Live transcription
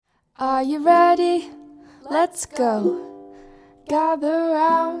Are you ready? Let's go. Gather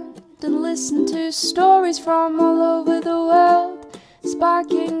round and listen to stories from all over the world,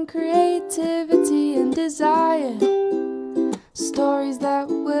 sparking creativity and desire. Stories that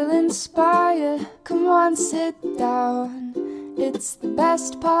will inspire. Come on, sit down. It's the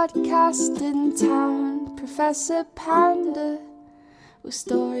best podcast in town. Professor Panda with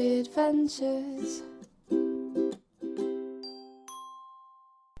story adventures.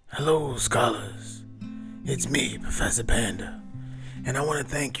 Hello, scholars. It's me, Professor Panda, and I want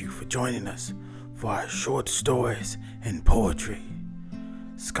to thank you for joining us for our short stories and poetry.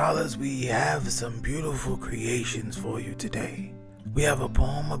 Scholars, we have some beautiful creations for you today. We have a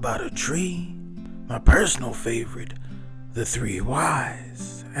poem about a tree, my personal favorite, The Three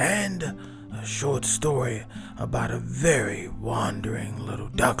Wise, and a short story about a very wandering little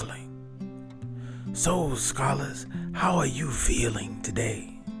duckling. So, scholars, how are you feeling today?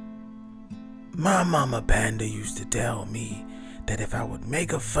 My mama Panda used to tell me that if I would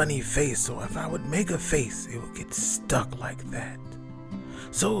make a funny face, or if I would make a face, it would get stuck like that.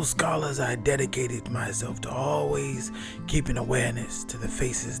 So, scholars, I dedicated myself to always keeping awareness to the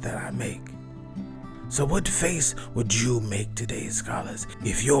faces that I make. So what face would you make today, scholars,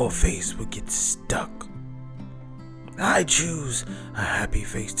 if your face would get stuck? I choose a happy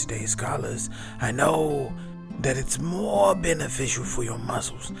face today, scholars. I know that it's more beneficial for your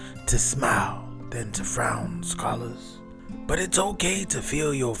muscles to smile than to frown, scholars. But it's okay to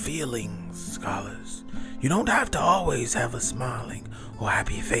feel your feelings, scholars. You don't have to always have a smiling or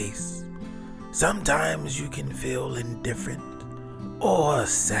happy face. Sometimes you can feel indifferent or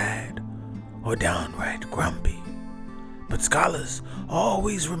sad or downright grumpy. But scholars,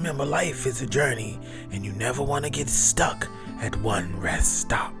 always remember life is a journey and you never want to get stuck at one rest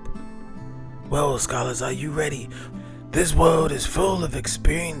stop. Well, scholars, are you ready? This world is full of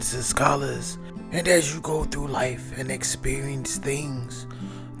experiences, scholars. And as you go through life and experience things,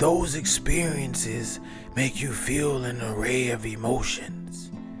 those experiences make you feel an array of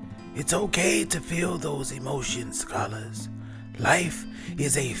emotions. It's okay to feel those emotions, scholars. Life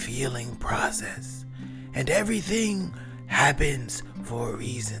is a feeling process, and everything happens for a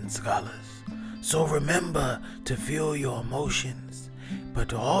reason, scholars. So remember to feel your emotions, but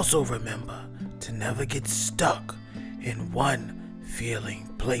to also remember to never get stuck in one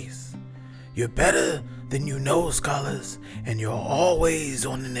feeling place. You're better than you know, scholars, and you're always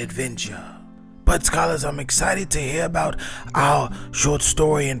on an adventure. But scholars, I'm excited to hear about our short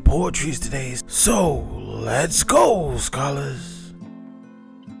story and poetries today. So let's go, scholars.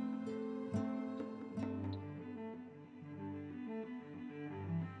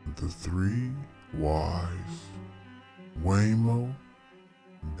 The Three Wise, Waymo,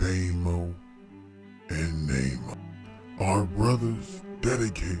 Baymo, and Namo are brothers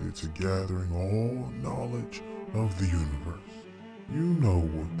dedicated to gathering all knowledge of the universe. You know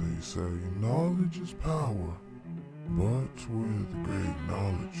what they say, knowledge is power. But with great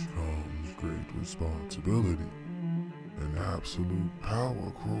knowledge comes great responsibility, and absolute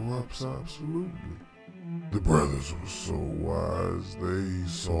power corrupts absolutely. The brothers were so wise, they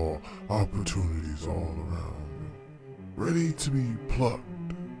saw opportunities all around them, ready to be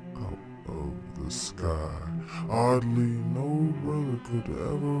plucked out of the sky. Oddly, no brother could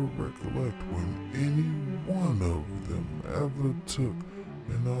ever recollect when any one of them ever took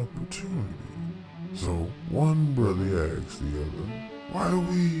an opportunity. So one brother asked the other, why do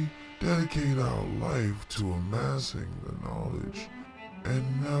we dedicate our life to amassing the knowledge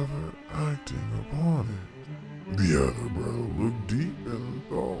and never acting upon it? The other brother looked deep in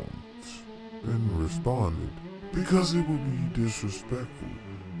thought and responded, because it would be disrespectful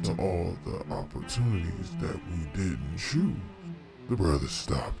to all the opportunities that we didn't choose. The brother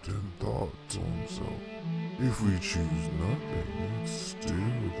stopped and thought to himself, if we choose nothing, it's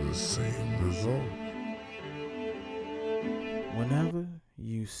still the same result. Whenever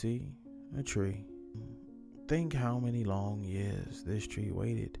you see a tree, think how many long years this tree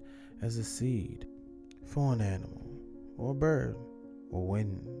waited as a seed for an animal, or bird, or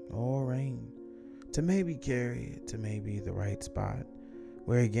wind, or rain, to maybe carry it to maybe the right spot,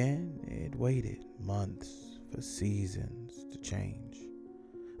 where again it waited months for seasons to change,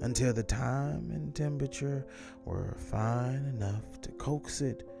 until the time and temperature were fine enough to coax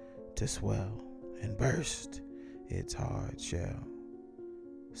it to swell and burst its hard shell,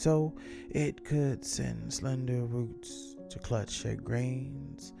 so it could send slender roots to clutch at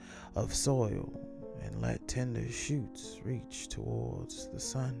grains of soil and let tender shoots reach towards the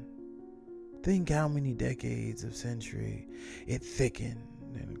sun. Think how many decades of century it thickened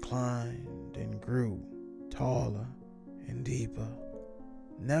and climbed and grew taller and deeper.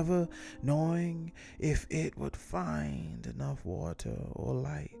 never knowing if it would find enough water or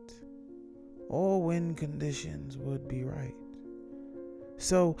light, or when conditions would be right.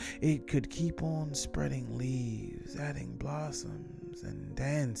 So it could keep on spreading leaves, adding blossoms, and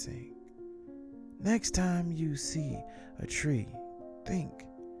dancing. Next time you see a tree, think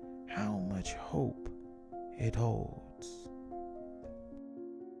how much hope it holds.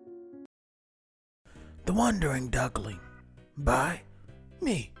 The Wandering Duckling by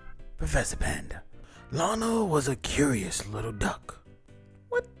me, Professor Panda. Lana was a curious little duck.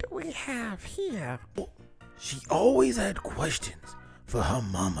 What do we have here? Oh, she always had questions for her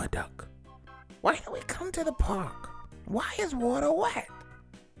mama duck. Why do we come to the park? Why is water wet?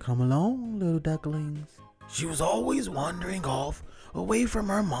 Come along, little ducklings. She was always wandering off away from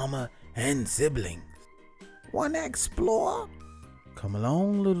her mama and siblings. Wanna explore? Come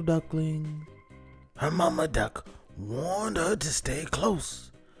along, little ducklings. Her mama duck warned her to stay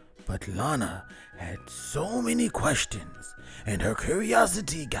close, but Lana had so many questions, and her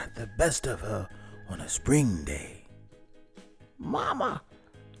curiosity got the best of her on a spring day. Mama,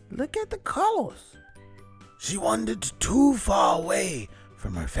 look at the colors. She wandered too far away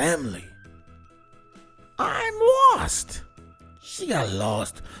from her family. I'm lost. She got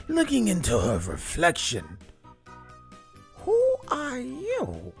lost looking into her reflection. Who are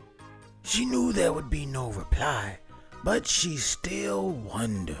you? She knew there would be no reply, but she still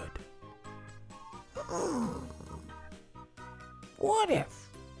wondered. What if?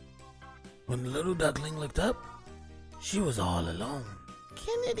 When the little duckling looked up, she was all alone.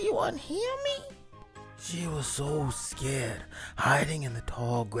 Can anyone hear me? She was so scared, hiding in the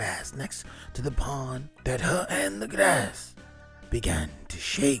tall grass next to the pond, that her and the grass began to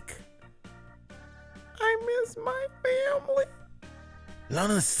shake. I miss my family.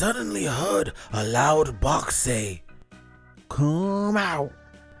 Lana suddenly heard a loud bark say, "Come out."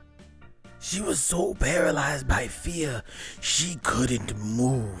 She was so paralyzed by fear, she couldn't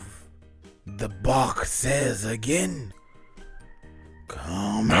move. The bark says again,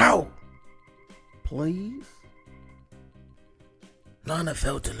 "Come out." Please? Lana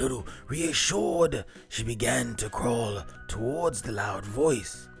felt a little reassured. She began to crawl towards the loud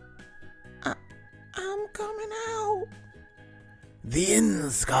voice. I'm coming out. The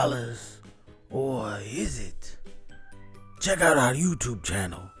end, scholars. Or is it? Check out our YouTube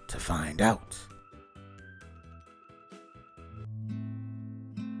channel to find out.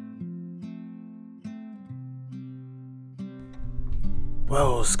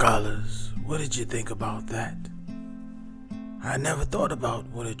 Well, scholars, what did you think about that? I never thought about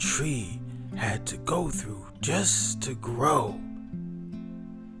what a tree had to go through just to grow.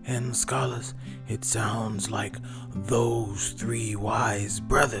 And scholars, it sounds like those three wise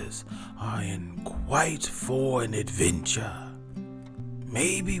brothers are in quite for an adventure.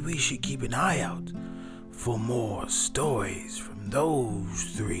 Maybe we should keep an eye out for more stories from those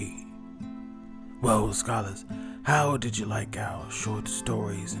three. Well, scholars, how did you like our short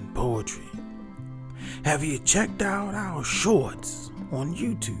stories and poetry? Have you checked out our shorts on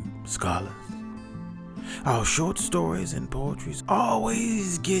YouTube, scholars? Our short stories and poetries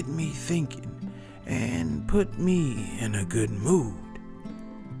always get me thinking and put me in a good mood.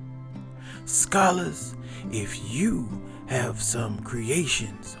 Scholars, if you have some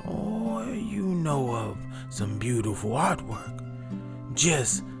creations or you know of some beautiful artwork,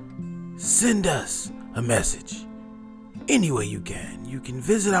 just send us a message. Any way you can. You can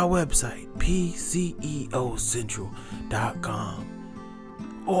visit our website, pceocentral.com,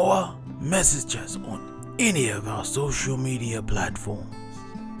 or message us on any of our social media platforms.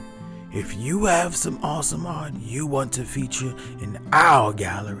 If you have some awesome art you want to feature in our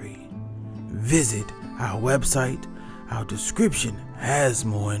gallery, visit our website. Our description has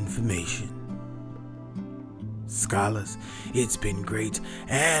more information. Scholars, it's been great,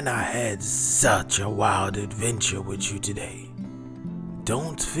 and I had such a wild adventure with you today.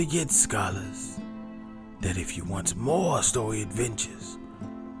 Don't forget, scholars, that if you want more story adventures,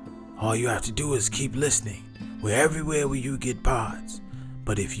 all you have to do is keep listening. We're everywhere where you get pods.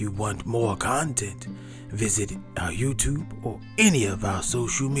 But if you want more content, visit our YouTube or any of our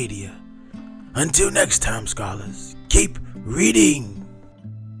social media. Until next time, scholars, keep reading.